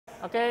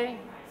Okay,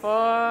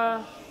 um,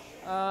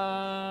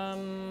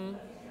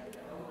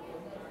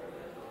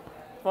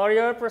 for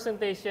your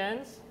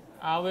presentations,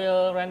 I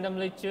will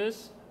randomly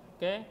choose.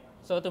 Okay,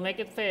 so to make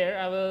it fair,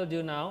 I will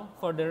do now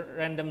for the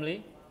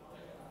randomly.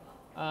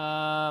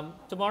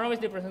 Tomorrow is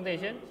the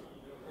presentation.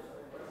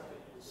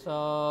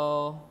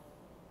 So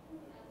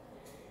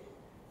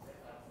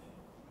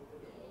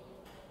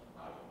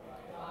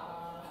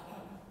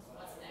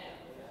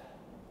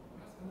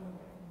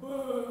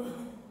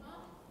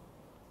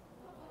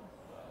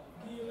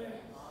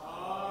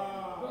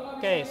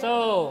okay,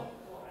 so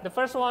the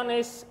first one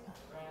is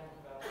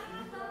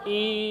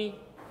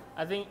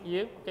I think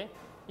you, okay?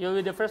 You'll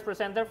be the first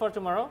presenter for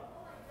tomorrow.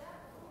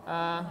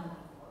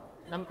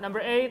 Number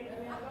 8,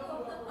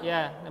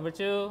 yeah, number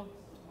 2,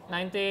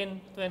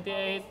 19,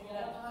 28,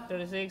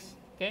 36,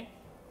 okay?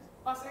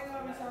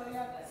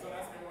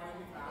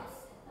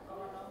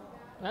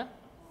 Huh?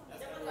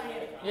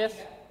 Yes.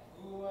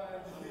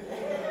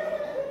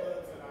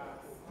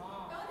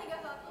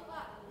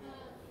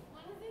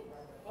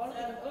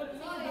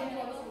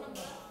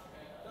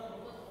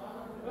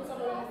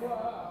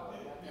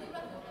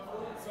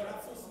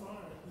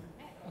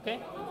 Okay.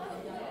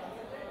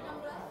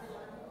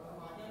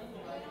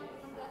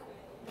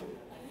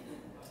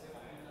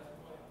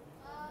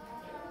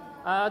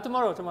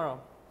 Tomorrow.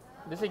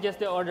 This is just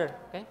the order,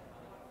 okay?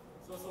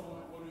 So will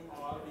we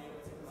all be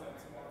able to present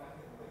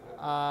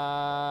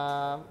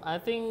tomorrow? I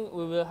think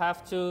we will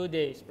have 2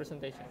 days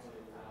presentations.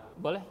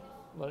 Boleh?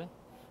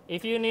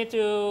 If you need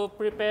to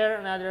prepare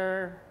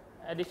another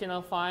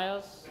additional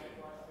files,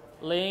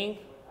 link,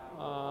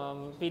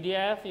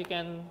 PDF, you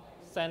can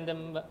send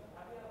them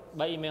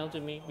by email to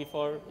me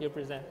before you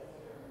present.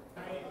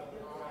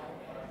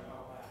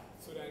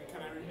 So then,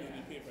 can I review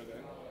the paper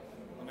then?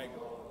 Like,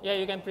 yeah,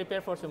 you can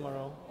prepare for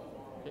tomorrow.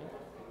 Okay.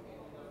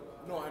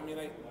 No, I mean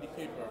like the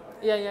paper.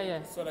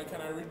 Yeah. So like, can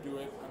I redo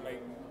it and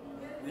like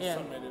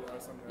resubmit it or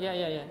something?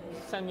 Yeah.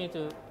 Send me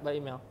by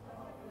email.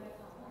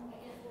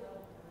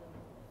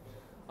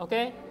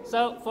 Okay,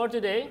 so for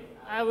today,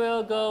 I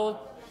will go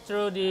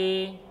through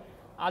the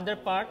other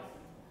part.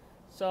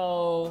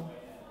 So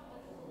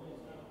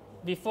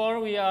before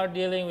we are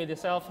dealing with the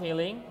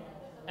self-healing,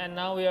 and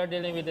now we are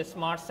dealing with the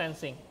smart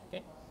sensing.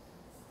 Okay,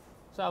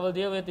 so I will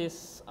deal with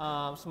this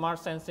smart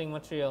sensing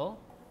material.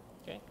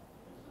 Okay,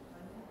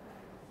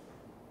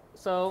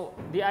 so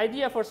the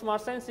idea for smart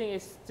sensing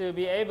is to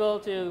be able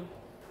to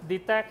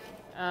detect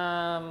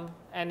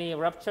any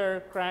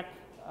rupture, crack.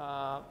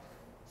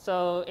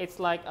 So it's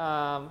like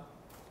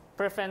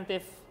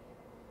preventive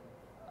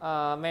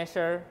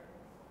measure.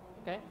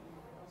 Okay,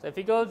 so if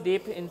you go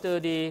deep into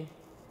the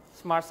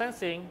smart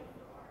sensing,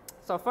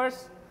 so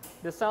first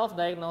the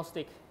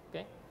self-diagnostic.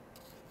 Okay,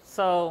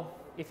 so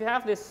if you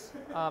have these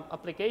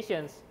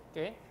applications,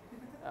 okay,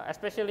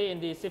 especially in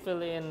the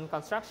civilian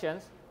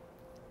constructions,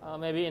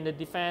 maybe in the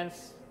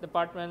defense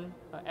department,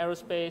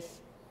 aerospace,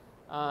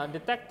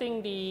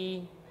 detecting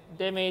the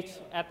damage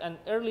at an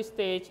early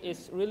stage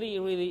is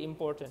really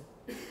important.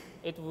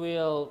 It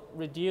will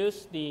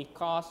reduce the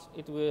cost.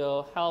 It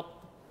will help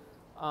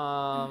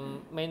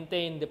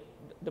maintain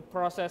the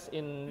process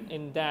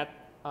in that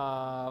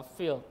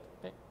field.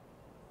 Okay.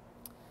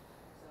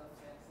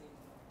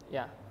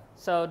 Yeah.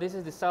 So this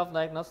is the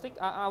self-diagnostic.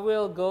 I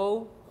will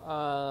go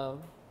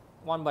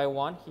one by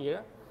one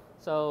here.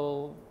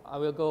 So I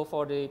will go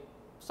for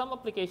some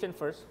application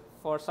first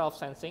for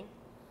self-sensing.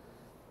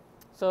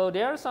 So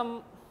there are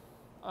some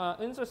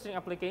interesting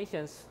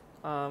applications.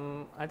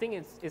 I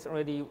think it's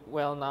already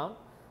well known.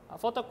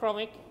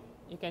 Photochromic,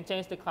 you can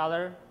change the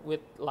color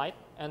with light,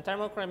 and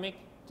thermochromic,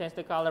 change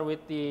the color with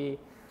the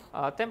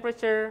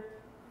temperature,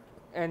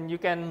 and you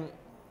can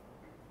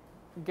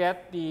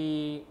get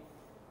these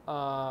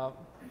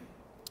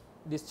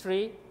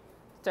three,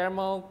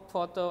 thermo,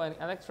 photo, and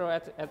electro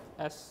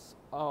as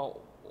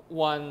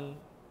one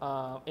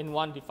in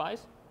one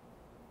device.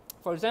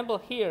 For example,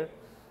 here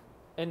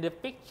in the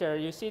picture,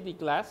 you see the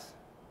glass.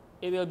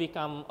 It will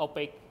become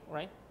opaque,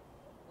 right?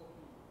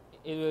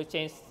 It will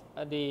change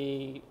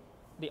the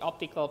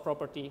optical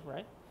property,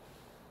 right?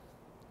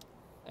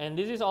 And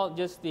this is all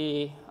just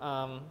the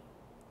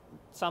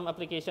some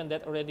application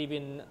that already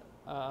been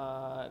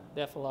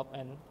developed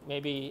and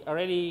maybe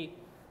already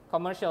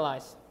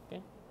commercialized.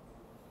 Okay.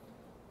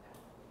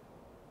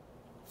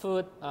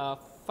 Food,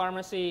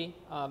 pharmacy,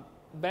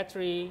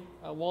 battery,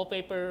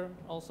 wallpaper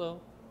also.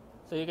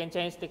 So you can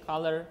change the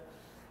color.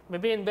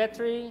 Maybe in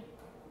battery,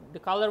 the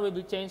color will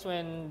be changed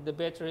when the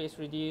battery is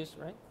reduced,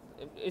 right?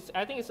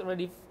 I think it's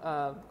already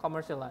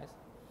commercialized.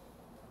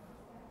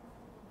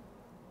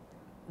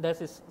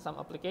 This is some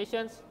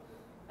applications,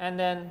 and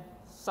then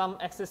some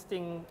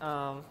existing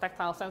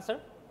tactile sensor.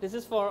 This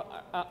is for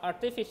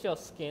artificial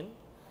skin.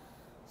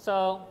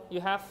 So you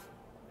have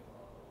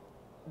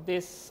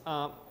this,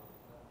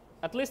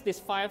 at least these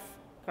 5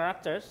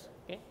 characters.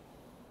 Okay,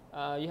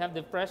 you have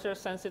the pressure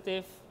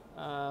sensitive,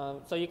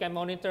 so you can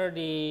monitor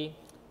the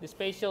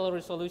spatial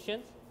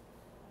resolutions.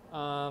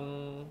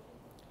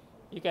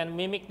 You can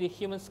mimic the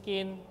human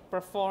skin,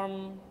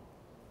 perform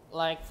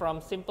like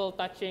from simple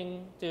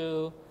touching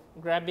to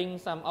grabbing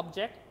some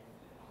object.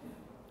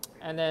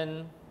 And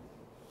then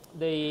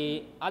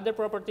the other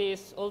property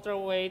is ultra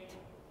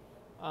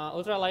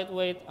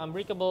lightweight,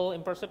 unbreakable,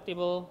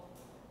 imperceptible,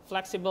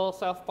 flexible,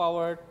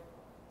 self-powered,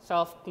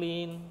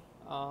 self-clean,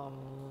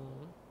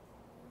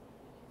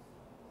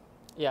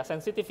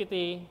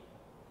 sensitivity.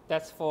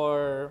 That's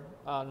for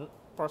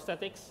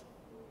prosthetics.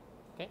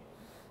 Okay,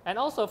 and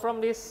also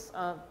from this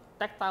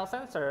tactile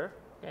sensor,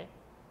 okay,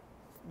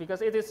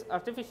 because it is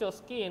artificial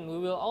skin, we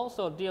will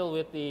also deal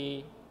with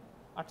the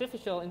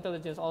artificial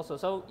intelligence also.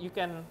 So you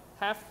can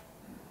have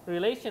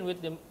relation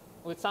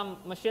with some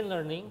machine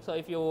learning. So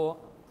if you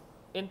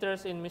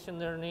interest in machine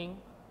learning,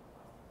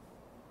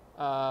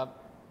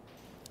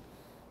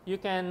 you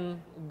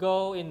can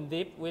go in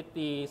deep with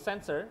the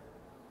sensor.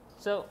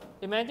 So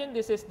imagine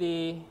this is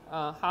the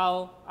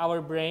how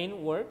our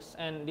brain works,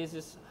 and this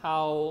is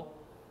how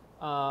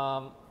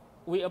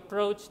we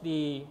approach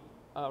the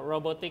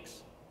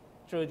robotics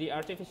through the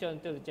artificial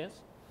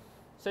intelligence.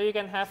 So you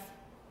can have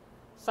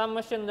some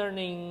machine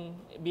learning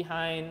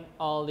behind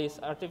all this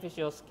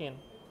artificial skin.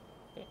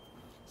 Okay.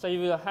 So you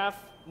will have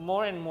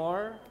more and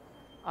more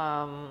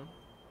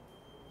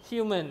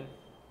human,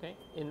 okay,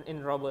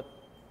 in robot.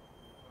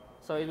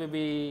 So it will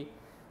be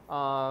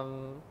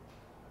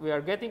we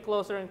are getting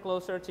closer and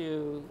closer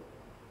to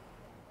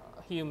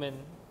human,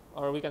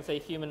 or we can say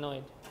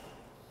humanoid.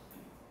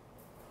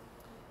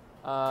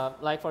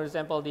 Like for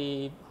example,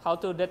 how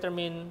to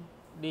determine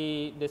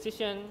the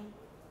decision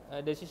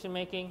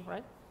making,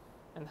 right,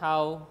 and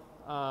how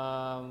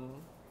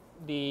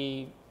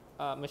the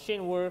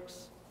machine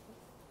works.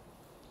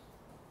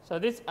 So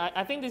this,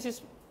 I think this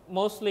is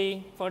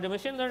mostly for the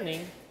machine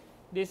learning.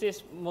 This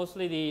is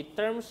mostly the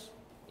terms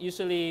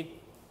usually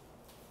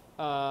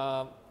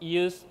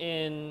used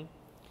in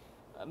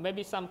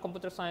maybe some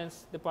computer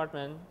science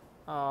department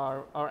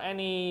or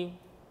any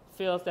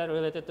fields that are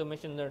related to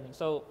machine learning.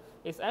 So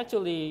it's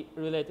actually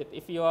related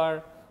if you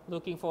are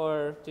looking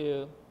for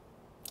to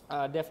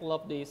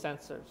develop the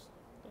sensors.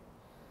 Okay.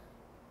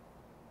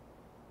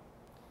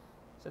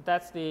 So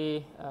that's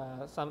the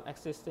some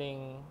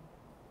existing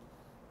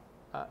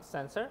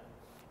sensor,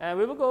 and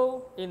we will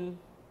go in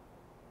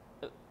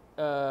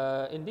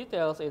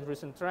details in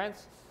recent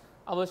trends.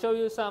 I will show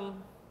you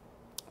some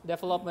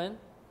development.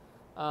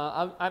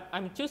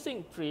 I'm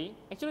choosing 3.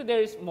 Actually,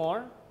 there is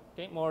more,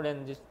 okay, more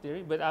than just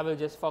 3, but I will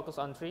just focus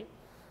on 3.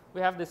 We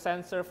have the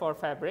sensor for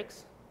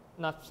fabrics,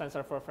 not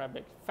sensor for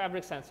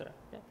fabric sensor.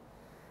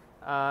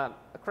 Okay.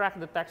 Crack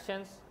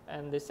detections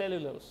and the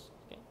cellulose.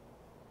 Okay.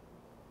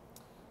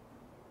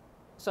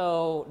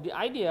 So the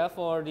idea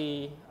for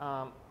the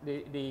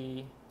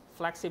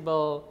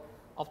flexible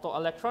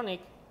optoelectronic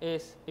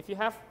is if you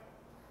have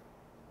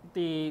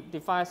the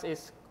device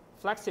is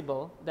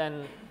flexible,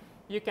 then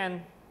you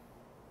can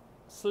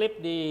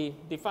slip the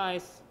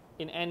device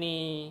in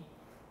any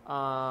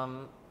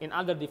in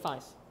other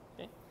device.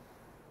 Okay?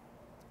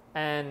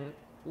 And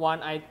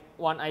one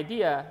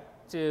idea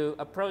to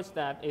approach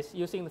that is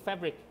using the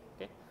fabric.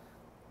 Okay?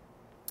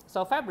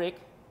 So fabric,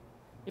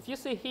 if you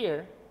see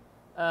here,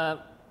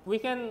 we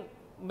can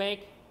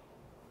make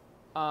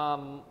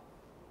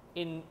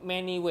in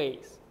many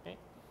ways. Okay?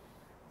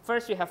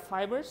 First, you have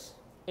fibers.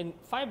 In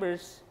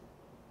fibers,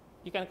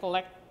 you can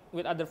collect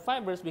with other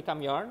fibers,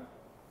 become yarn,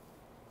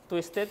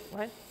 twisted,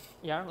 right?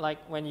 Yarn, like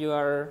when you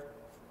are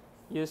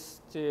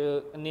used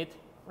to knit,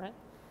 right?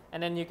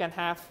 And then you can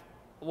have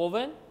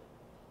woven,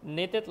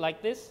 knitted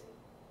like this,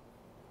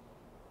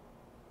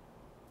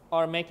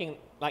 or making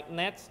like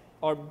nets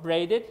or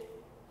braided.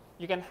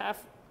 You can have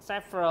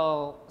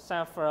several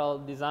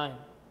design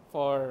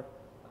for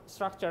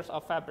structures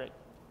of fabric.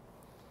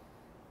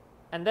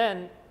 And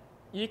then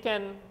you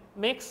can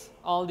mix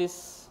all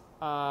these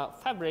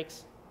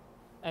fabrics,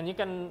 and you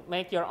can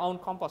make your own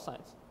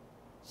composites.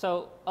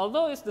 So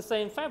although it's the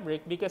same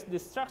fabric, because the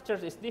structure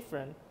is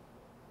different,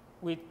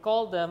 we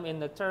call them in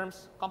the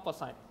terms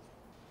composite.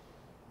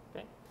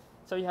 Okay?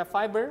 So you have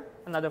fiber,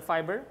 another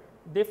fiber,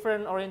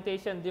 different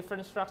orientation,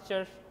 different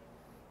structures.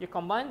 You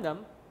combine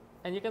them,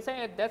 and you can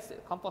say that's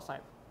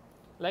composite.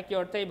 Like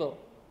your table.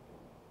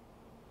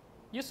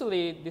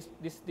 Usually,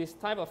 this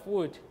type of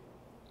wood,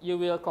 you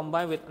will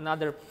combine with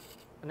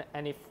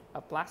any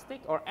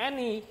plastic or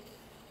any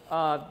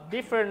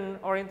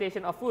different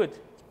orientation of wood,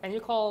 and you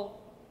call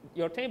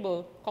your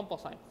table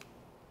composite.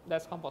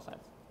 That's composite.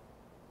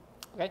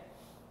 Okay.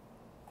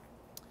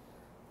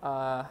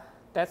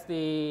 That's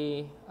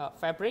the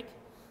fabric.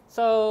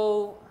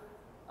 So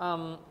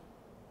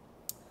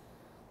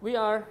we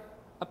are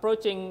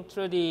approaching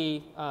through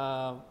the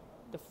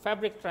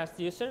fabric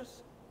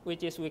transducers,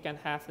 which is we can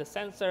have the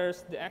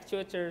sensors, the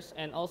actuators,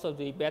 and also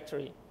the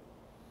battery.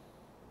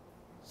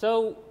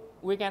 So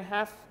we can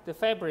have the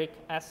fabric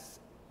as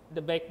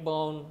the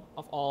backbone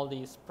of all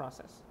these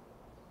processes.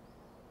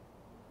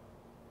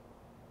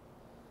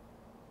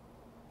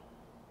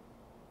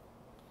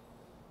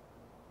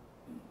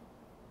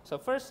 So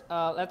first,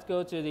 let's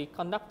go to the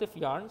conductive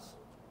yarns.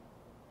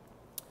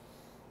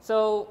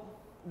 So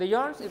the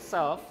yarns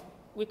itself,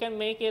 we can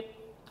make it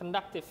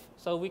conductive.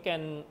 So we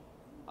can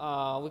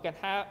we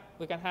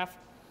can have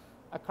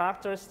a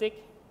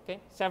characteristic, okay,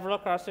 several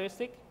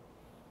characteristics,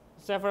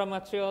 several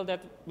material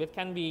that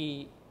can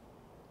be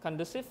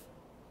conducive,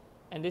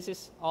 and this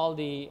is all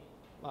the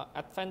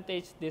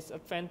advantage,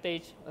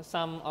 disadvantage,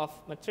 sum of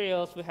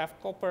materials. We have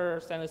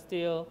copper, stainless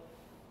steel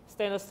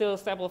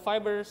staple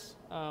fibers,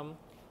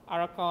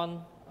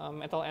 Aracon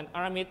metal, and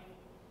aramid.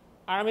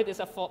 Aramid is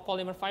a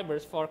polymer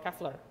fibers for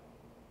Kevlar.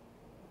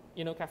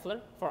 You know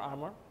Kevlar for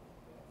armor.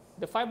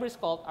 The fiber is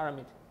called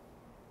aramid.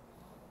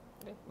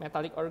 Okay.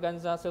 Metallic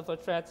organza, silver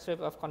thread, strip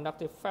of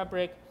conductive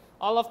fabric.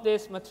 All of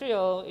this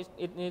material,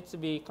 it needs to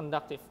be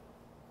conductive.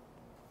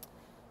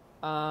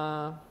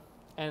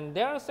 And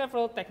there are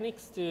several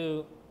techniques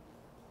to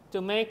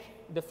make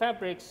the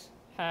fabrics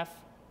have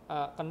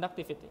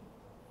conductivity.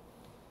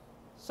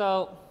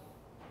 So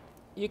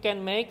you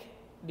can make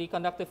the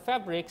conductive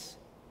fabrics,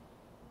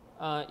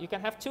 you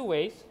can have two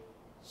ways.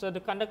 So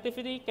the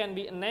conductivity can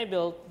be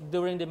enabled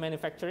during the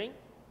manufacturing.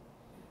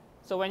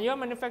 So when you're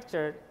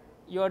manufactured,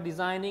 you're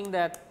designing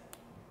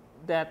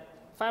that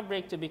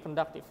fabric to be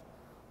conductive.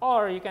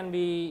 Or you can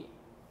be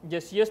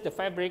just use the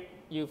fabric,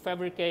 you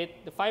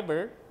fabricate the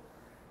fiber,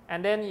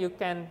 and then you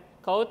can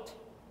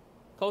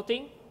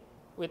coating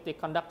with the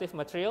conductive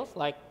materials,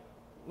 like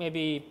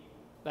maybe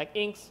like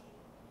inks.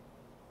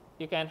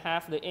 You can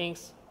have the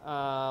inks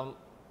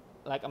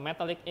like a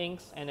metallic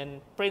inks and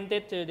then print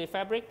it to the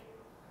fabric,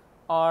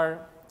 or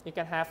you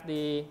can have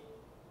the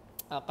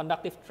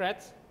conductive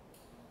threads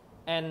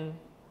and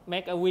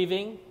make a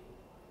weaving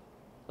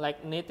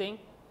like knitting.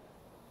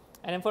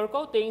 And then for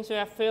coatings, you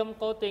have film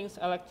coatings,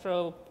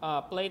 electro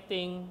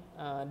plating,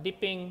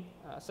 dipping,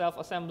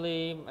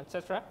 self-assembly,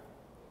 etc.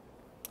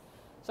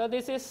 So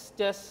this is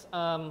just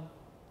an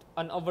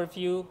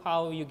overview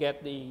how you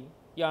get the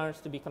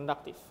yarns to be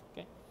conductive.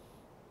 Okay,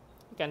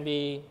 it can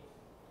be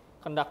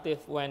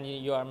conductive when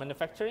you are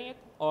manufacturing it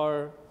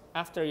or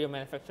after you're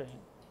manufacturing it.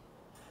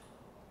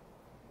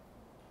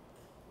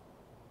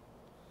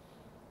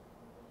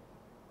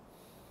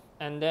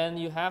 And then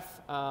you have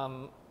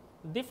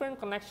different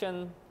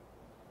connection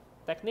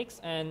techniques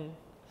and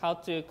how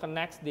to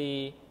connect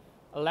the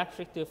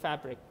electric to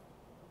fabric.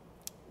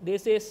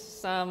 This is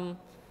some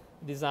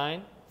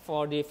design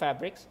for the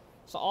fabrics.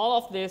 So all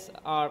of these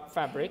are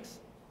fabrics,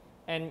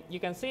 and you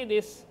can see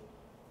this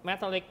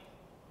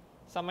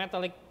some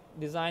metallic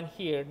design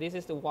here. This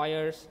is the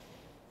wires.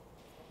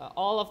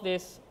 All of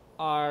these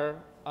are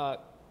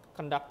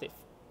conductive.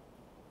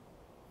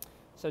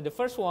 So the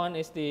first one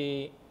is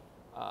the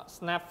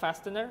snap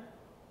fastener,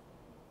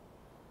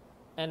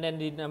 and then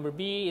the number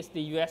B is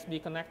the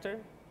USB connector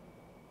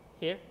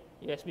here,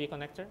 USB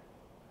connector,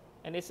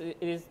 and it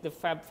is the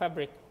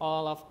fabric,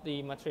 all of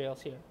the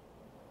materials here.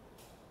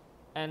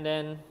 And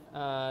then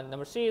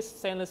number C is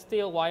stainless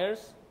steel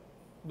wires,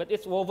 but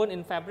it's woven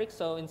in fabric.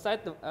 So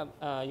inside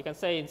the you can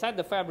say inside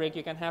the fabric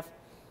you can have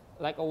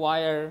like a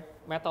wire,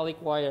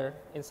 metallic wire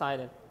inside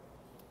it.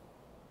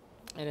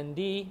 And then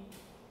D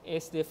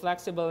is the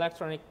flexible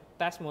electronic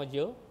test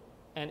module,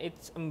 and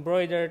it's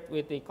embroidered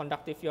with the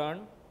conductive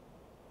yarn.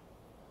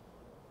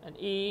 And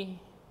E,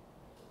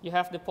 you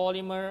have the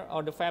polymer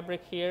or the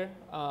fabric here,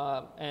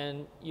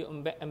 and you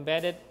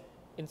embed it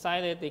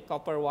inside it the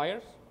copper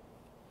wires.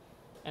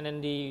 And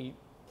then the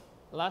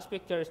last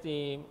picture is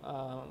the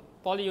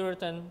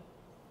polyurethane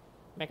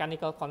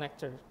mechanical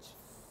connectors.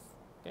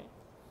 Okay.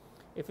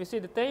 If you see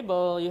the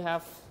table, you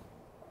have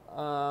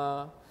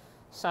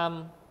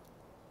some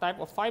type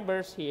of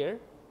fibers here,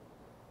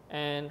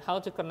 and how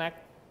to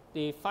connect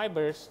the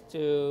fibers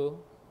to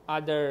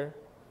other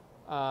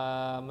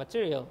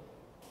material.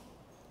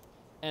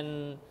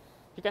 And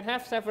you can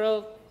have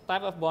several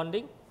type of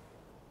bonding.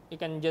 You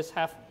can just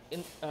have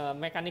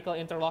mechanical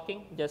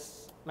interlocking,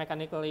 just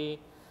mechanically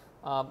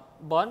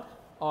bond,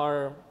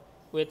 or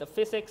with a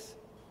physics,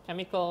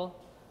 chemical,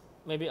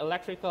 maybe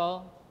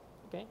electrical.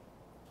 Okay.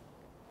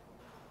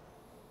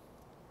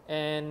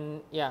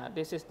 And yeah,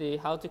 this is the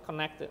how to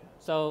connect it.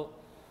 So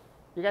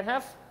you can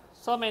have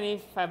so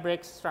many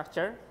fabric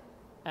structure,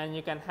 and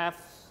you can have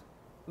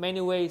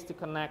many ways to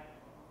connect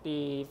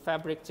the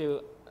fabric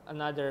to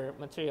another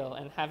material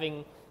and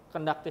having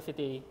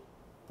conductivity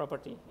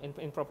property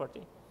in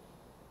property.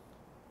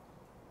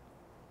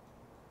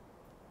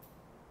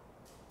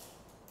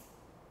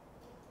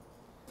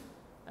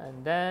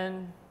 And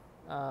then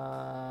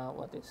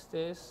what is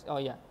this? Oh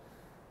yeah,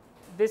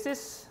 this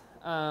is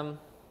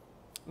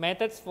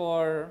methods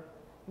for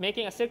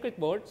making a circuit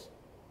board.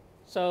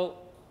 So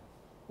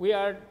we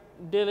are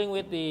dealing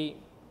with the,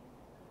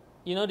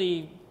 you know,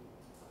 the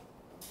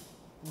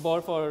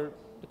board for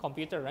the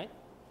computer, right?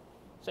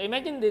 So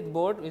imagine the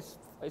board is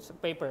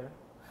paper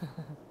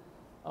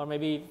or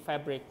maybe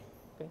fabric.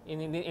 Okay?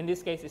 In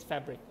this case, it's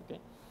fabric. Okay,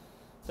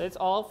 so it's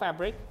all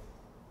fabric.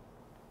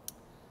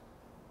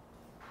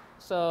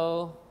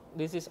 So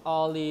this is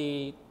all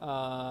the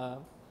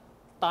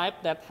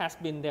type that has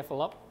been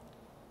developed.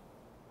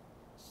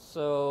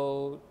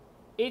 So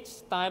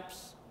each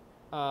types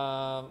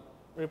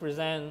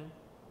represent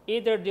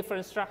either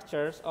different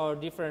structures or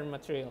different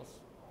materials.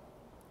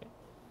 Okay.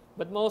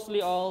 But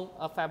mostly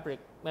all fabric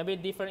maybe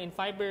different in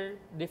fiber,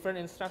 different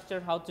in structure,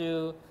 how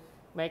to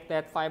make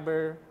that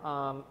fiber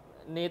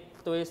knit,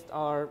 twist,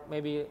 or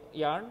maybe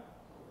yarn.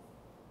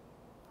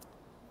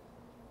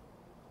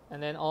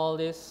 And then all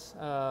this,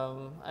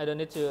 I don't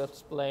need to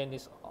explain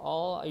this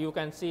all. You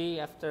can see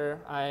after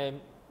I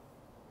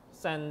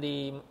send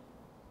the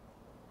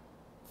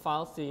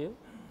files to you.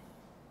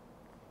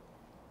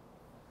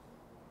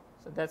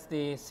 So that's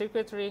the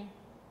circuitry.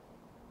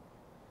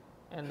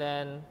 And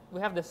then we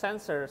have the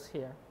sensors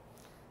here.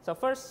 So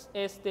first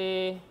is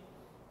the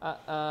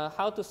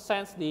how to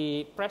sense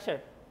the pressure.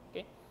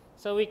 Okay,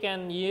 so we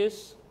can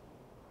use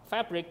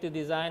fabric to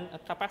design a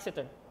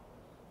capacitor.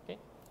 Okay,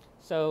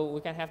 so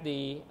we can have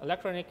the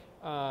electronic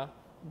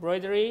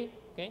embroidery.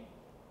 Okay,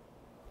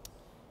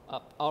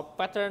 or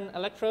pattern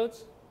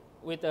electrodes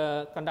with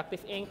a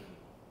conductive ink.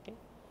 Okay,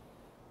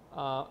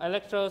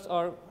 electrodes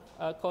or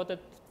coated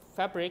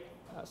fabric,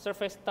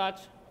 surface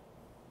touch.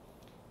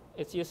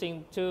 It's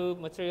using two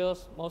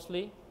materials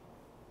mostly.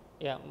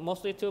 Yeah,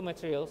 mostly two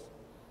materials.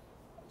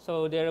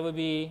 So there will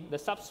be the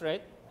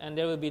substrate and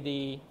there will be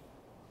the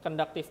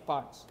conductive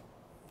parts.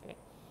 Okay.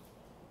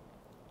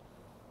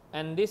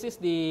 And this is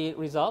the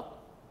result.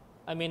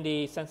 I mean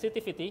the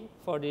sensitivity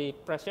for the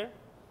pressure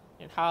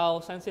and how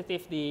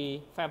sensitive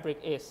the fabric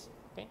is.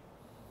 Okay.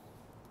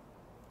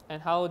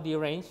 And how the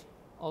range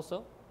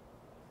also,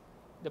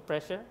 the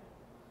pressure.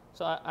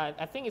 So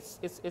I think it's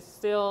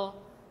still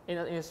in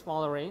a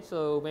smaller range,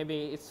 so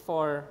maybe it's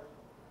for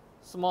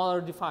smaller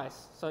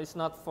device, so it's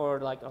not for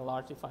like a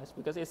large device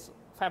because it's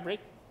fabric.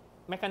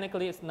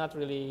 Mechanically, it's not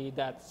really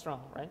that strong,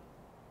 right?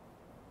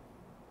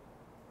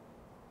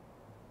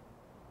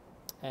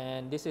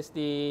 And this is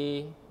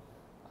the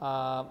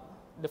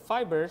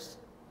fibers.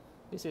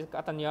 This is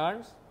cotton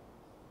yarns,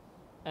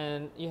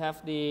 and you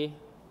have the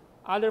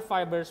other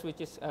fibers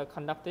which is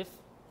conductive.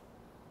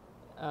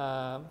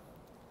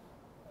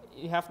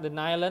 You have the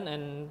nylon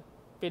and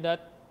PDOT.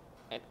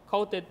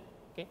 Coated.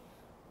 Okay,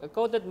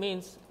 coated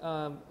means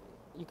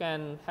you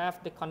can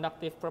have the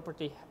conductive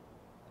property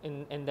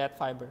in that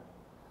fiber.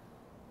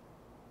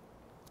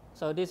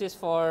 So this is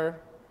for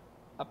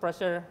a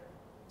pressure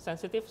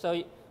sensitive.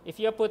 So if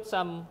you put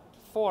some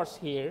force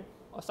here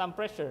or some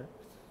pressure,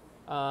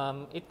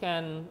 it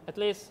can at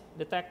least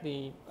detect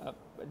the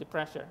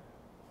pressure.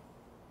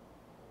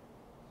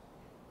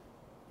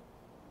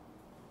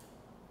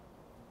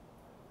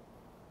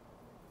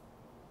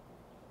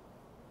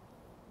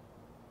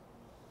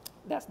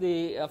 That's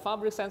the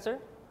fabric sensor.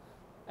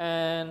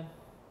 And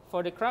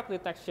for the crack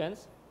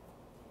detections,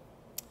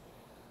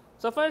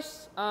 so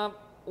first,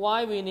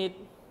 why we need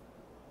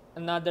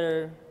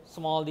another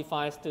small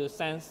device to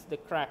sense the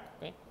crack?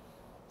 Okay,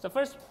 so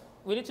first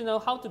we need to know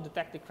how to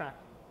detect the crack.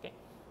 Okay,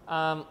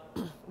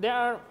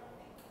 there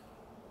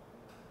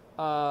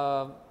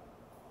are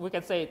we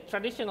can say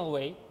traditional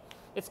way.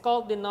 It's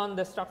called the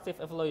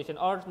non-destructive evaluation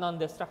or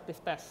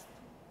non-destructive test.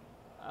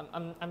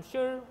 I'm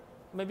sure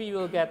maybe you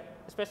will get,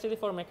 especially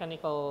for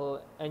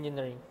mechanical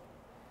engineering.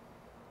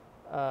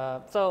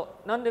 So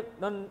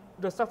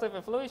non-destructive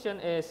evaluation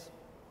is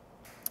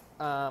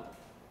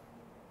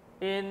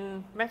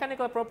in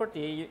mechanical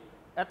property.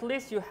 At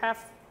least you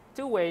have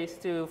two ways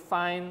to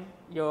find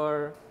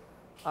your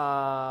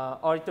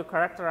or to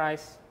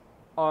characterize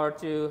or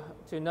to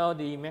know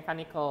the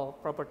mechanical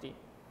property.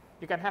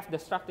 You can have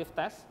destructive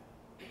tests.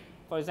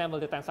 For example,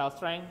 the tensile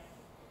strength.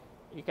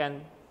 You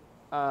can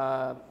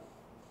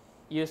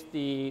use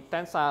the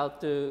tensile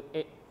to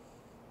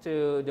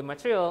the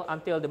material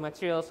until the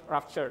material's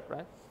ruptured,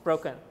 right?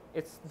 Broken.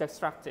 It's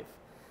destructive.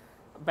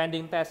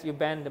 Bending test, you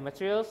bend the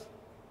materials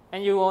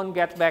and you won't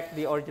get back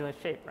the original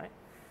shape, right?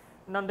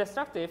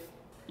 Non-destructive,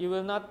 you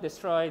will not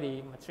destroy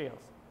the materials.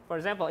 For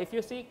example, if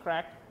you see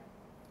crack,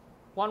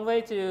 one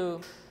way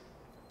to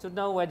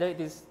know whether it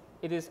is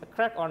a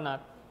crack or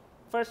not,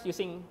 first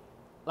using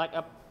like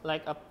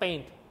a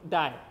paint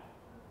dye.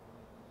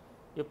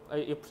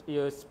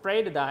 You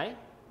spray the dye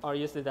or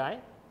use the dye,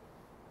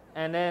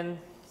 and then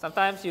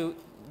sometimes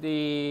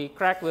the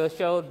crack will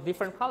show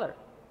different color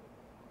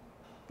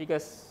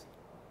because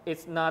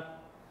it's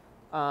not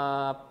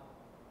the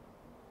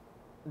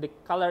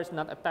color is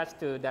not attached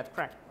to that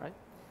crack, right?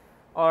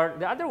 Or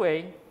the other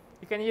way,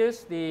 you can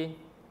use the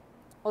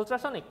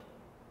ultrasonic.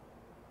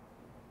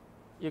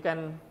 You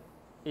can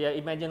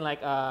imagine like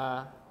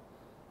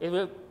it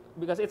will,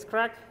 because it's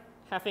crack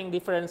having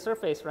different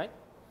surface, right?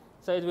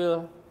 So it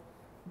will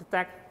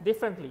detect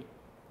differently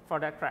for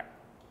that crack.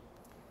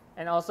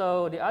 And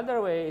also the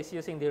other way is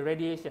using the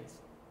radiations.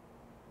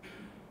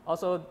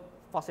 Also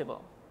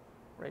possible,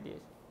 radiation.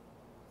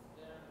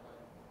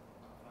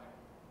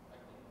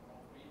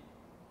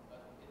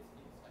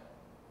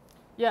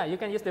 Yeah, you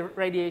can use the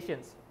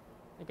radiations.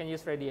 You can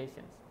use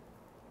radiations.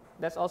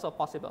 That's also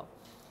possible.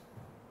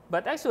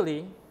 But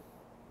actually,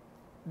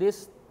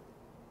 this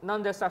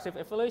non-destructive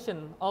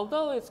evaluation,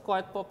 although it's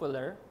quite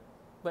popular,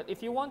 but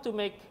if you want to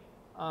make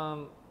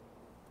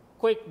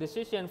quick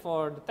decision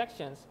for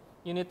detections,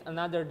 you need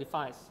another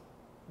device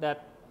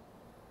that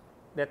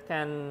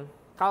can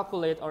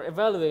calculate or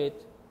evaluate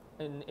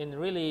in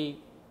really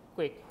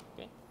quick.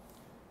 Okay?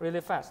 really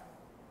fast.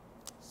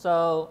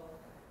 So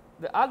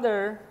the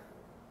other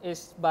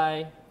is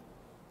by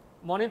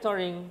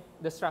monitoring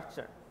the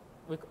structure.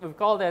 We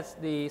call that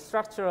the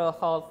structural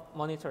health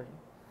monitoring.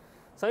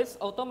 So it's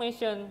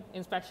automation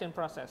inspection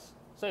process.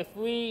 So if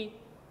we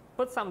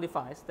put some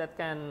device that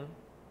can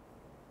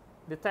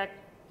detect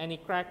any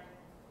crack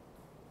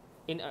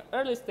in an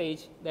early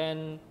stage,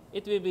 then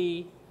it will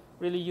be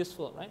really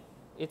useful, right?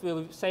 It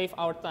will save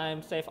our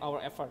time, save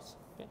our efforts.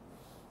 Okay?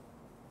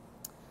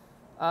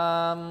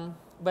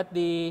 But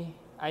the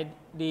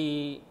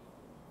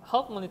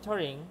health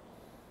monitoring,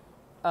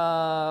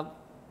 I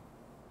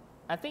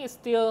think it's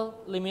still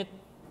limit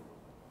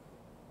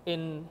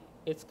in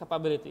its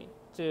capability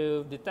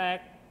to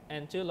detect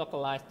and to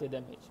localize the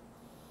damage.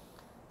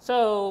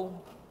 So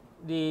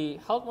the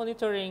health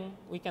monitoring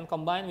we can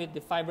combine with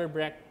the fiber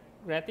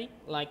gravity,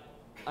 like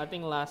I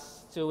think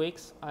last 2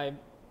 weeks I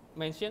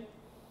mentioned.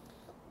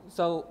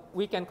 So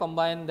we can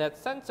combine that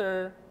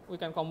sensor, we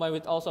can combine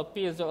with also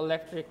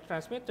piezoelectric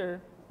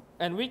transmitter,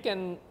 and we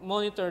can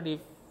monitor the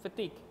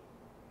fatigue.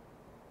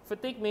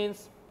 Fatigue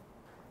means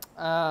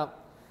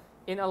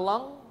in a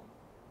long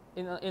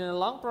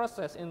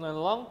process, in a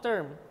long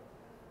term,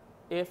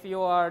 if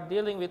you are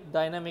dealing with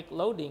dynamic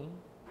loading,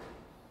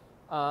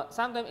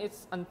 sometimes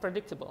it's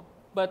unpredictable.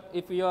 But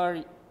if you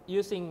are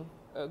using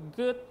a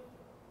good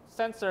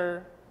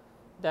sensor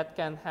that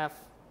can have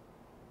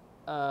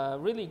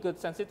really good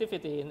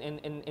sensitivity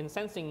in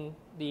sensing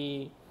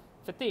the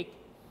fatigue,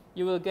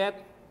 you will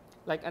get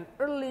like an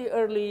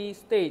early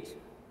stage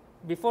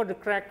before the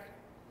crack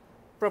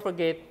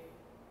propagate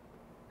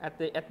at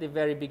the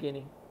very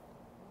beginning.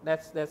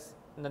 That's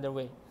another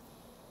way.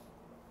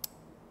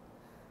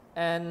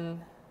 And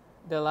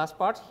the last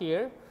part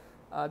here,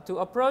 to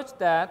approach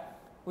that,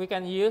 we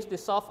can use the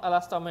soft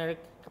elastomeric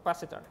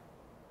capacitor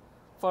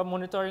for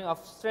monitoring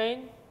of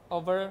strain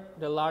over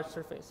the large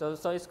surface.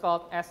 So it's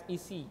called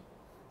SEC,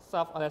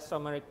 soft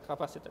elastomeric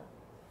capacitor.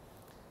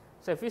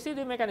 So if you see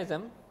the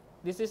mechanism,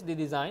 this is the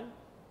design.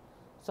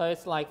 So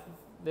it's like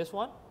this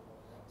one.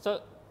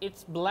 So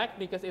it's black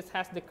because it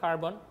has the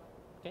carbon.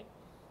 Okay.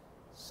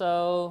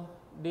 So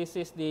this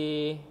is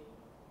the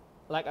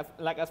like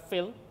a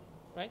film,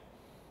 right?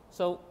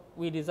 So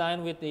we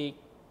design with the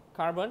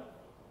carbon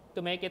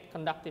to make it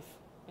conductive.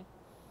 Okay?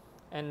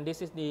 And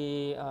this is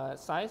the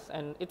size,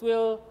 and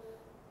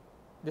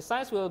the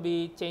size will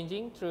be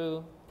changing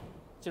through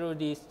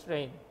the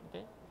strain.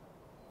 Okay?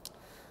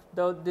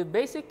 Though the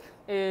basic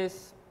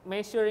is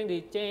measuring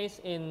the change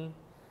in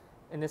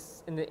the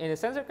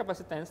sensor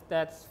capacitance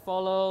that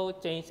follow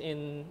change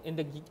in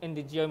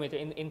the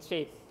geometry, in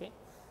shape. Okay?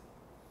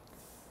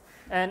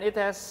 And it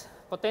has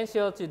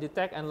potential to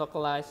detect and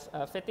localize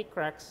fatigue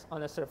cracks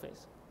on the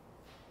surface.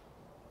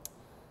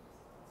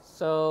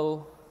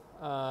 So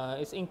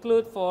it's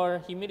include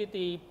for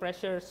humidity,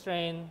 pressure,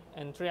 strain,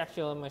 and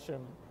triaxial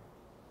measurement.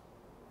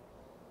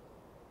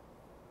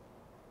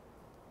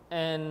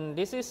 And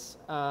this is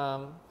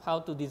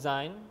how to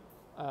design.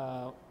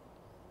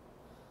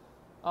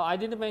 I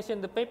didn't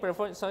mention the paper,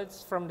 so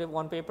it's from the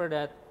one paper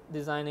that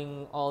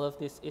designing all of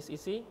this is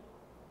easy.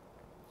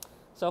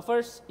 So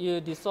first you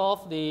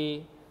dissolve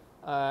the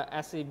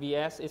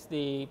SCBS, is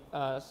the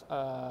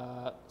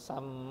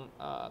some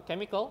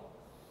chemical,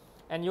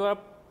 and you are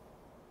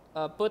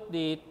put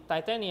the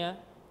titanium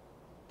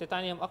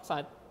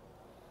oxide,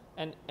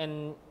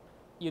 and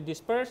you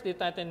disperse the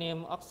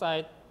titanium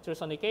oxide through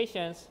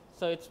sonications,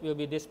 so it will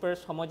be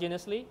dispersed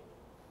homogeneously,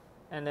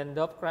 and then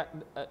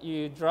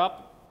you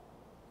drop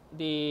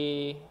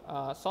the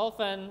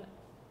solvent,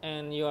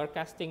 and you are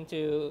casting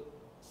to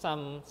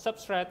some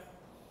substrate,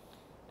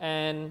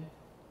 and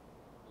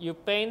you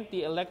paint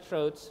the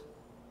electrodes,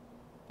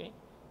 okay,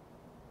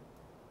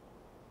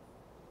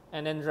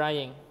 and then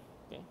drying.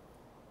 Okay,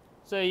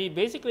 so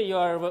basically you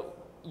are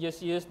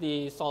just use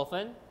the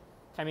solvent,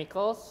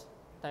 chemicals,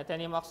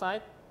 titanium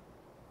oxide,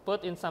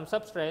 put in some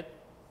substrate,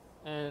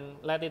 and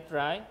let it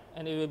dry,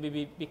 and it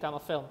will become a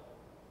film.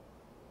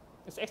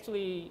 It's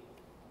actually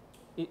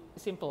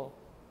simple.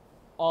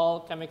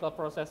 All chemical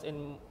process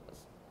in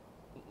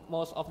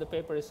most of the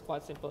paper is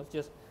quite simple. It's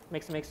just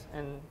mix,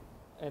 and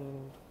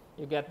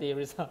you get the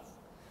results.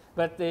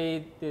 But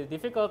the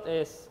difficult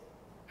is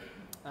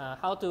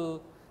how to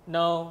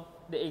know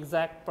the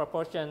exact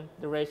proportion,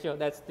 the ratio.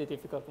 That's the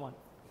difficult one.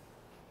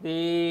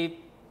 The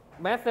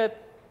method,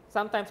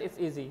 sometimes it's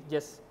easy,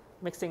 just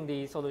mixing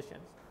the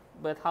solutions.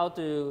 But how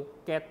to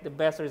get the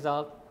best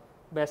result,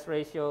 best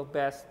ratio,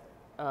 best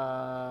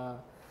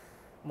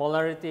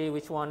molarity,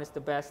 which one is the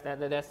best,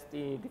 that's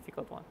the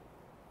difficult one.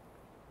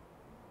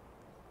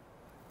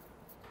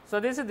 So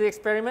this is the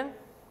experiment.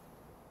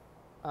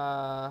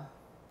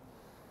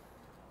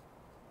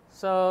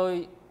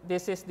 So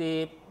this is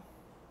the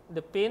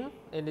pin,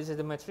 and this is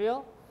the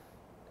material,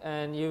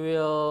 and you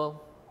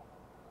will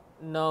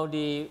know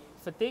the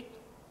fatigue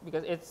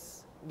because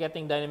it's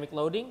getting dynamic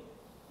loading,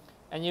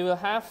 and you will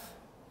have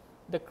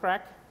the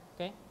crack,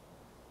 okay,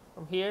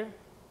 from here,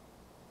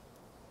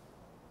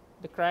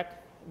 the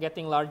crack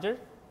getting larger,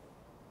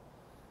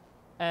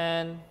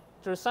 and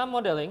through some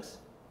modelings,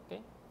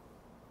 okay,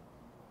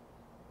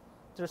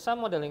 through some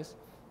modelings,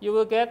 you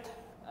will get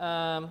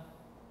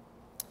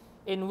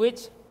in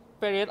which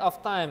period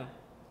of time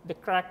the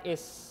crack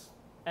is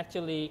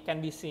actually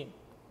can be seen.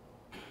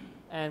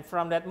 And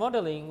from that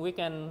modeling, we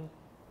can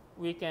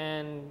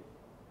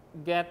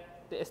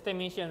get the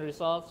estimation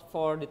results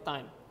for the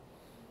time.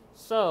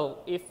 So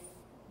if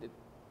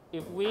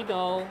we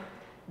know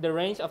the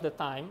range of the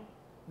time,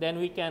 then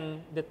we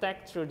can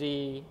detect through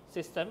the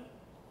system,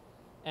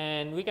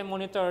 and we can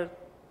monitor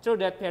through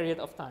that period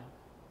of time.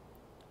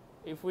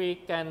 If we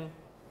can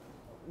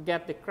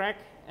get the crack,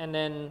 and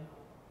then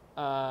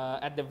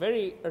at the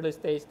very early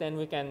stage, then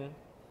we can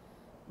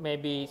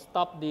maybe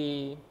stop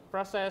the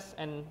process,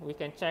 and we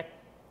can check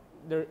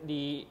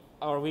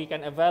or we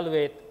can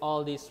evaluate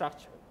all the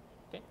structure.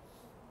 Okay,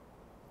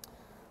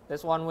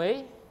 that's one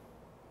way.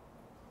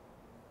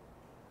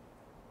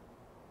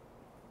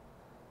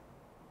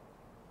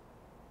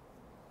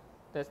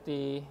 That's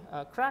the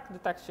crack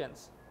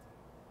detections.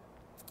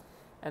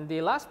 And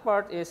the last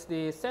part is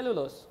the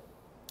cellulose.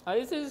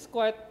 This is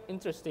quite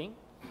interesting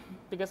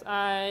because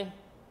I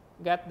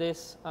got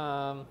this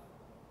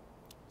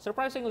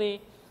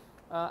surprisingly.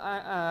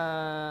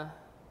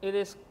 It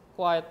is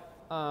quite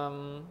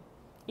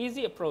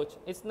easy approach.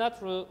 It's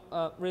not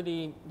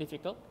really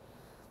difficult.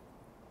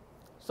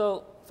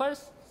 So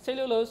first,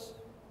 cellulose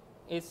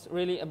is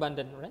really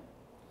abundant, right?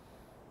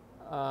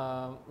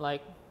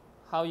 Like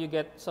how you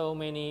get so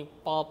many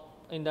pulp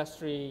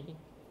industry,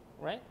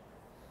 right?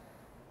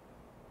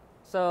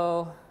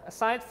 So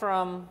aside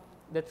from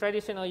the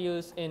traditional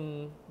use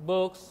in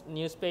books,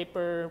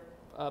 newspaper,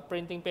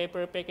 printing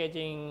paper,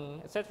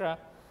 packaging, etc.,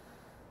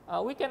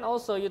 we can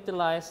also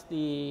utilize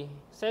the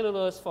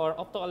cellulose for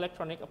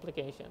optoelectronic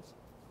applications.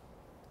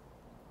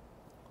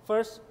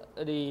 First,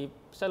 the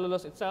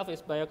cellulose itself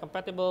is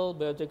biocompatible,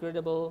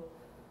 biodegradable,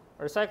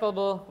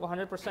 recyclable,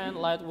 100%,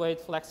 lightweight,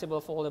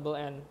 flexible, foldable,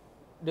 and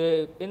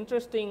the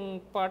interesting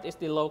part is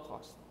the low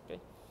cost. Okay.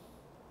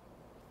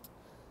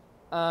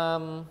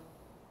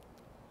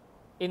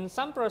 In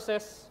some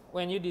process,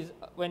 when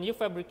you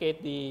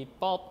fabricate the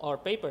pulp or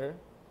paper,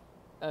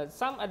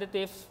 some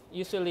additives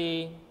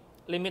usually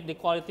limit the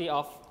quality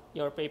of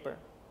your paper.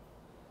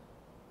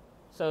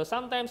 So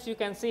sometimes you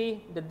can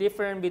see the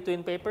difference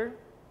between paper,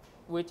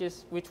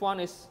 which one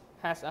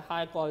has a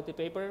high quality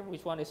paper,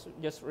 which one is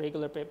just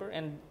regular paper,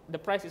 and the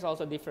price is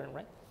also different,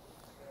 right?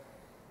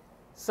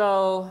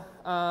 So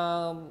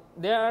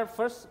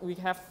first we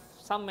have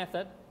some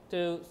method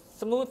to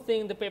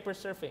smoothing the paper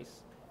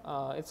surface.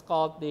 It's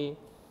called the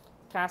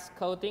cast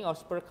coating or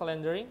spur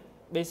calendering.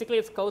 Basically,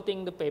 it's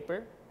coating the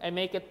paper and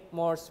make it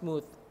more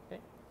smooth. Okay?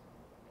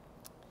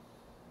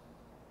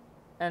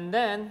 And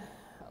then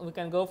we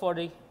can go for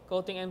the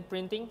coating and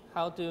printing.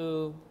 How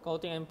to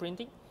coating and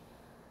printing?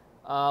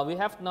 We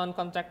have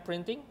non-contact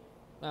printing.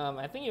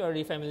 I think you're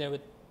already familiar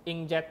with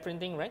inkjet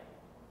printing, right?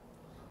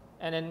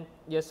 And then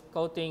just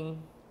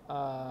coating,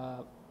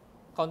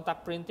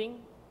 contact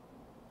printing.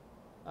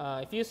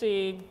 If you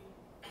see,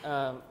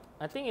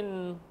 I think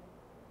in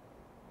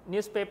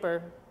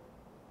newspaper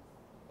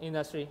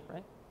industry,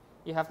 right?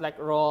 You have like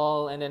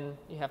roll, and then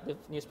you have the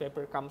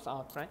newspaper comes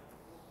out, right?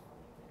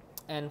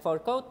 And for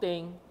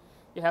coating,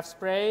 you have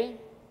spray,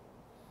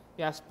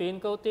 you have spin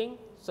coating.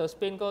 So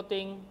spin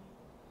coating,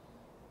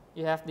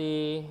 you have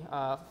the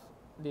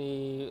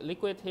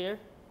liquid here,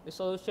 the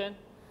solution.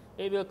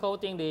 It will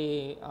coating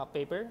the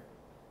paper.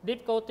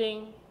 Dip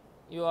coating,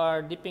 you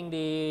are dipping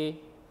the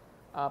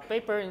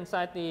paper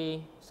inside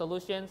the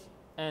solutions,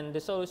 and the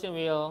solution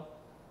will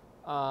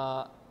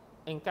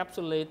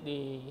encapsulate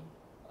the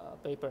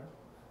paper.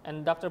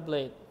 And Dr.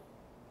 Blade,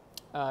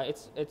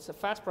 it's a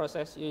fast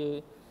process.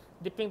 You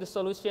dipping the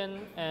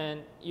solution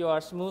and you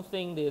are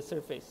smoothing the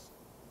surface.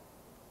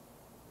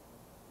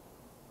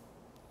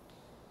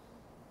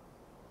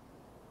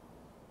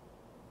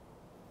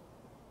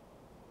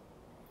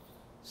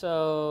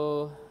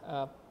 So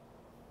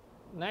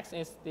next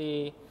is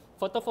the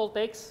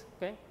photovoltaics.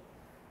 Okay,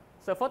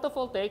 so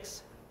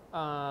photovoltaics.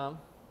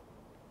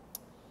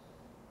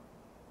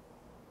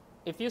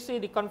 If you see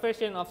the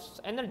conversion of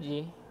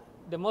energy,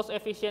 the most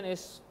efficient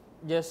is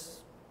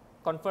just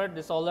convert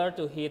the solar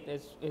to heat.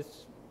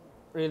 Is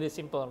really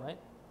simple, right?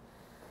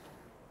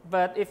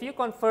 But if you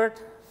convert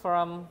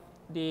from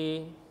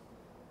the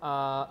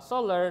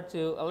solar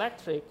to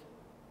electric,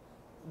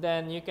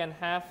 then you can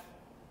have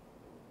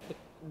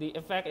the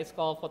effect is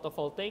called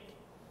photovoltaic.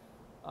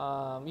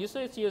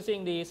 Usually it's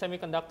using the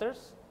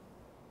semiconductors.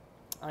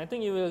 I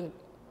think you will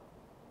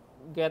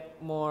get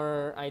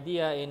more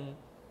idea in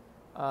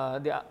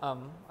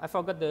I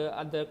forgot the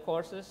other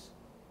courses,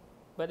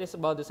 but it's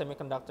about the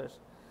semiconductors.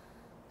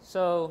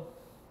 So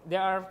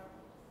there are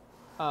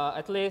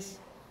at least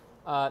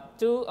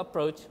two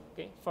approach,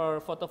 okay, for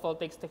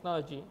photovoltaics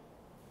technology.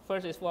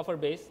 First is wafer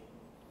based,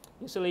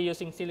 usually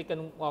using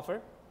silicon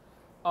wafer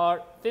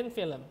or thin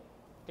film.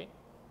 Okay,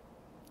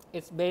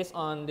 it's based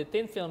on the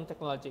thin film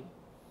technology.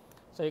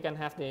 So you can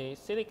have the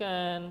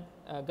silicon,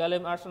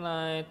 gallium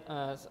arsenide,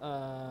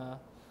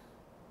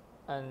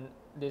 and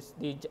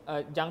the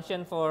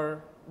junction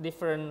for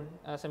different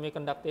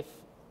semiconductive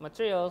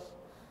materials,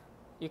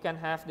 you can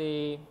have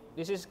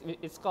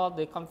it's called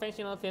the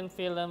conventional thin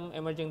film,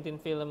 emerging thin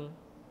film.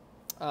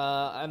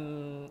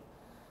 I'm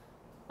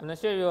not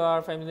sure you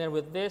are familiar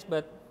with this,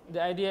 but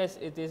the idea is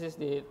this is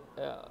the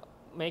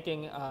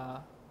making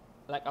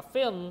like a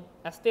film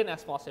as thin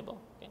as possible.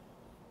 Okay?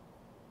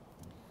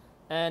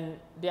 And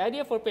the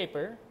idea for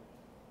paper,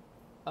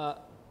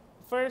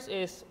 first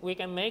is we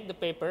can make the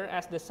paper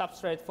as the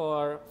substrate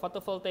for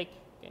photovoltaic.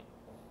 Okay?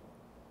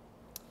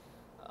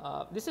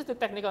 This is the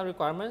technical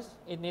requirements.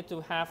 It needs to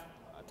have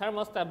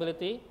thermal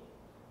stability,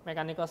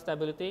 mechanical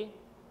stability,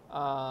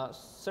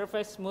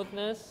 surface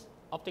smoothness,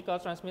 optical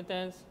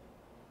transmittance,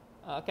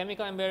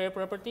 chemical and barrier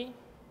property,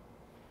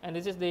 and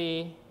this is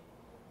the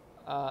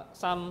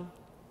some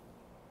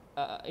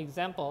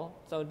example.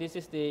 So this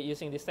is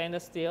using the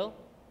stainless steel,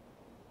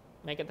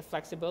 make it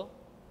flexible,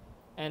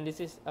 and this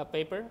is a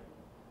paper,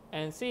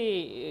 and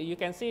you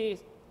can see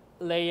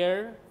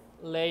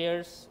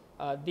layers,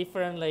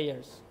 different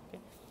layers. Okay?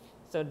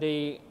 So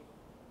the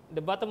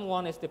bottom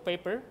one is the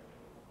paper,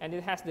 and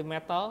it has the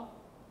metal,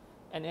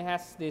 and it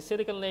has the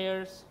silicon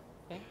layers.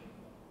 Okay?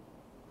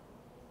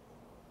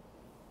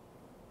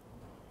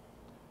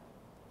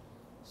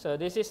 So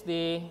this is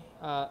the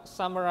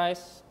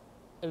summarized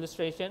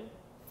illustration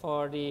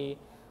for the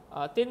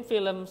thin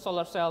film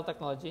solar cell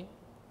technology,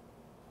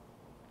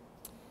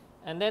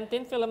 and then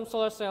thin film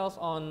solar cells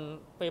on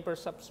paper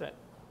substrate.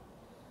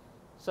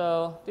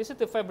 So this is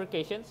the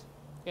fabrications.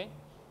 Okay.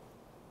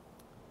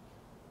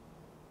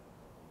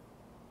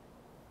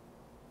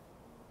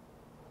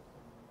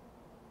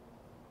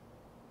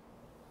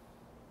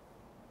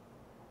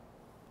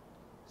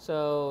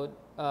 So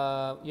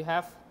you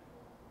have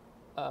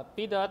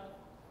P dot.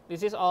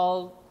 This is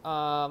all,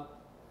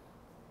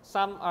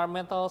 some are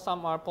metal,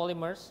 some are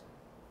polymers,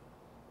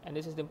 and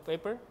this is the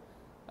paper.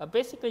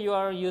 Basically, you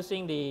are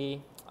using the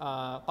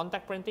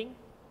contact printing,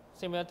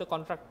 similar to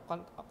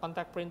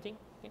contact printing.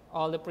 Okay?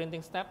 All the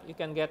printing step, you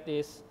can get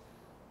this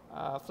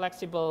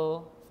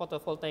flexible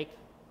photovoltaic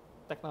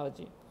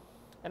technology.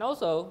 And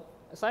also,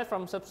 aside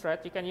from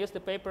substrate, you can use the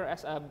paper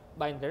as a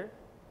binder,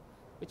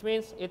 which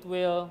means it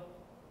will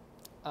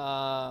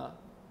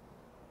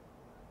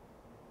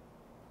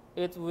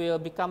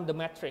become the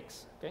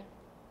matrix. Okay.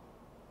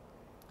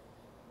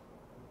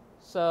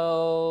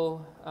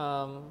 So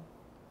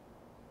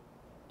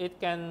it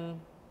can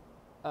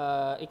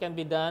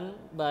be done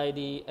by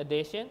the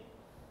adhesion.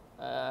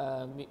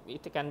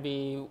 It can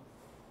be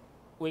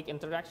weak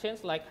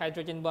interactions like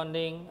hydrogen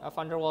bonding,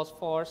 van der Waals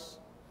force.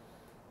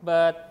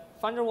 But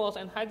van der Waals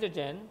and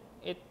hydrogen,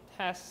 it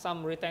has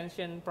some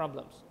retention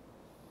problems.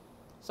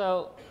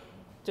 So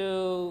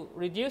to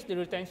reduce the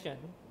retention,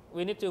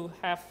 we need to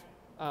have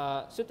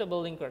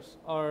suitable linkers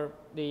or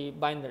the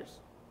binders,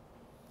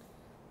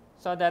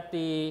 so that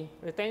the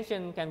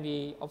retention can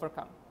be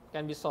overcome,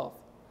 can be solved.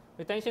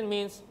 Retention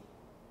means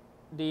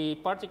the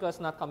particles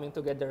not coming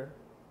together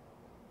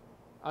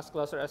as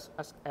closer as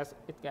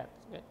it gets.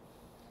 Okay.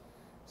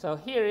 So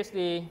here is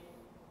the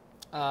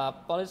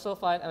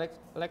polysulfide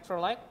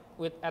electrolyte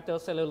with ethyl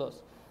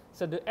cellulose.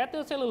 So the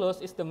ethyl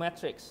cellulose is the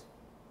matrix.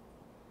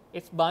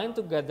 It's bind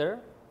together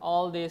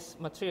all these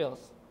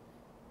materials: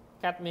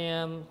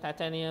 cadmium,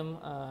 titanium,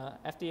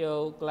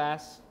 FTO,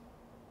 glass.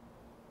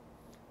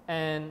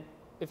 And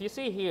if you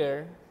see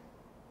here,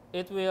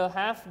 it will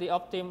have the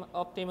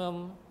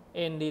optimum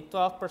in the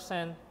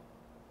 12%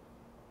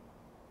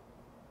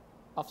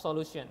 of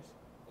solutions.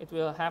 It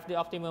will have the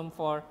optimum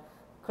for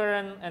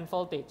current and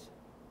voltage,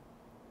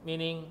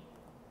 meaning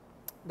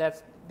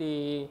that's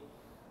the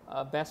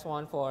best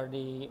one for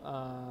the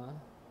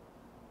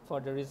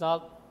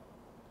result.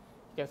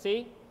 You can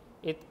see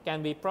it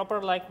can be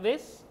proper like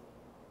this,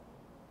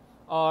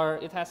 or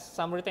it has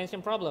some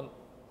retention problem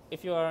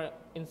if you are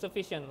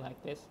insufficient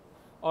like this,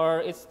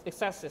 or it's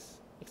excessive.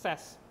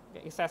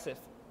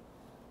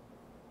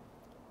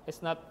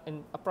 It's not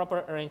in a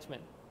proper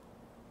arrangement.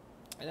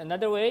 And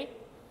another way,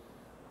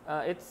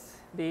 it's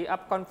the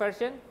up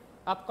conversion.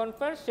 Up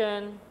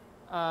conversion,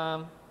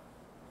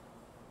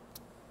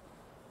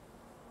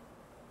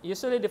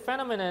 usually the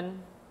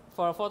phenomenon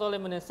for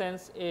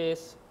photoluminescence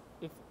is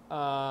if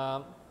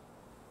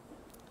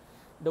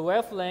the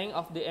wavelength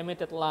of the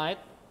emitted light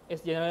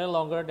is generally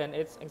longer than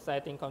its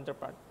exciting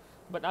counterpart.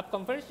 But up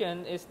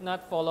conversion is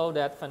not follow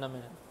that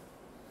phenomenon.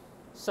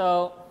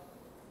 So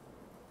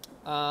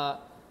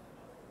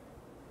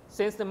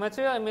since the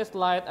material emits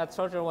light at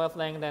shorter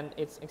wavelength than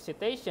its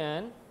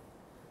excitation,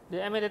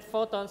 the emitted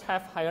photons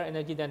have higher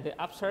energy than the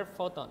absorbed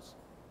photons.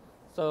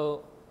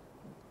 So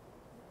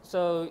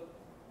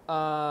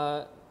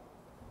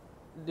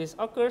this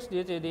occurs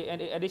due to the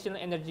additional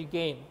energy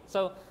gain.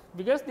 So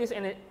because this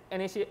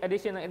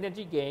additional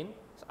energy gain,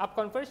 up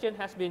conversion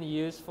has been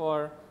used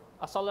for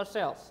solar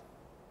cells.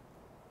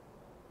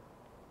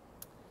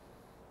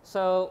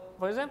 So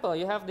for example,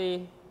 you have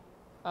the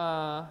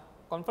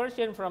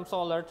conversion from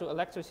solar to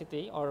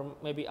electricity or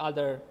maybe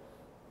other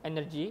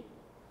energy.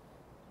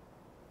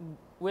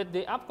 With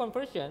the up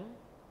conversion,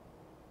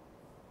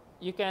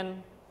 you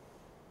can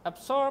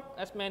absorb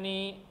as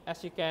many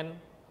as you can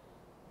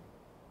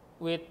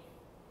with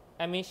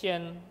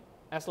emission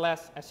as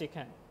less as you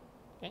can.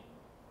 Okay?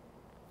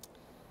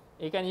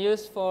 You can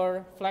use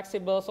for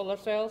flexible solar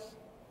cells,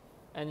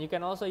 and you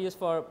can also use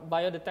for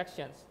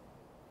biodetections.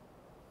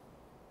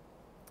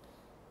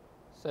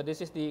 So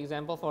this is the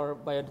example for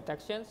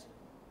biodetections.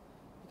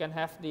 You can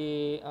have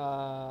the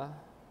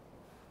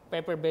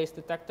paper-based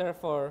detector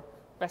for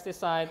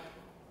pesticide,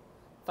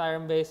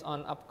 thiram based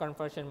on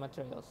upconversion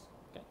materials.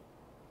 Okay.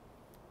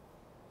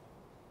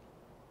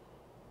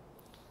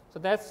 So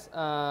that's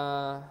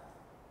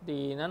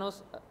the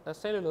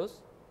nanocellulose.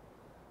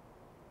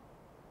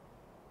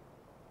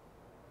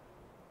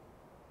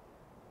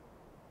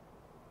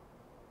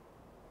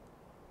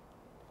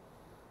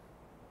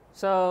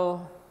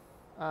 So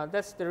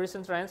that's the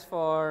recent trends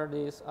for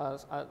this,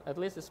 at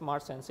least the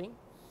smart sensing.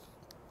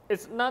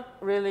 It's not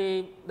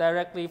really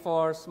directly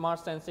for smart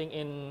sensing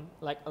in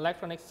like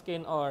electronic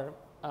skin or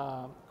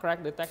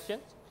crack detection.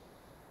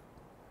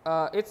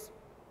 It's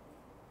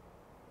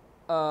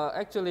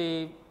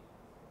actually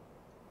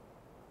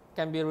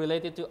can be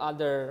related to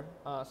other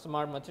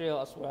smart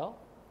material as well.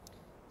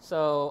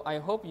 So I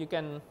hope you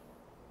can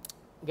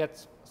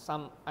get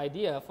some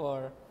idea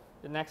for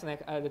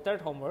the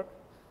third homework,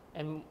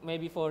 and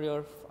maybe for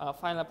your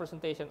final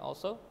presentation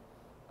also.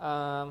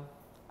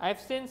 I've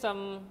seen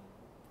some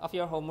of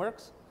your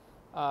homeworks.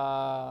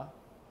 I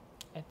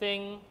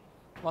think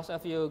most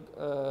of you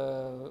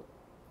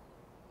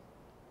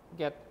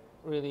get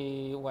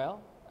really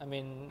well. I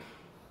mean,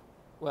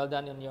 well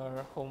done in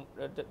your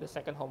the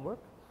second homework.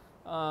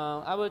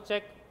 I will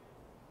check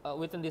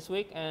within this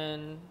week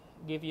and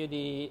give you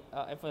the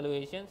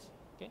evaluations.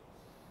 Okay,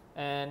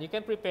 and you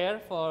can prepare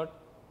for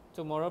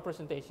tomorrow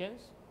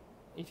presentations.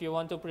 If you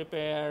want to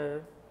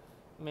prepare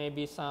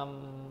maybe some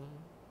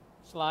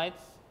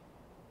slides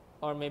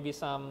or maybe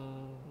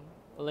some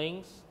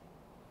links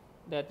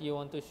that you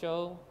want to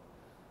show,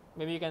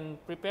 maybe you can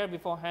prepare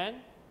beforehand.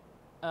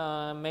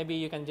 Maybe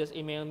you can just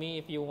email me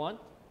if you want,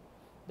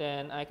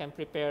 then I can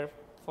prepare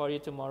for you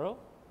tomorrow.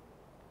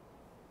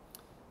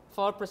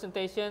 For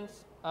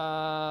presentations,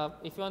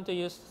 if you want to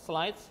use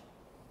slides,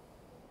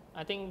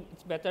 I think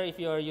it's better if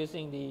you are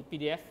using the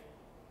PDF,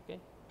 okay,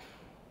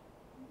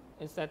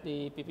 instead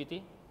the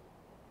PPT.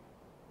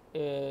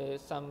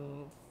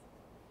 Some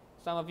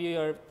of you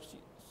are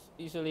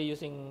usually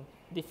using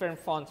different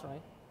fonts,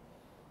 right?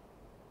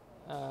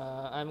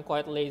 I'm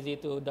quite lazy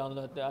to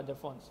download the other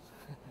fonts,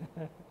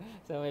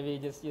 so maybe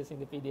just using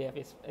the PDF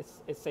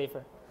is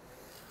safer.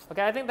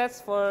 Okay, I think that's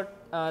for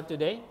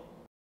today.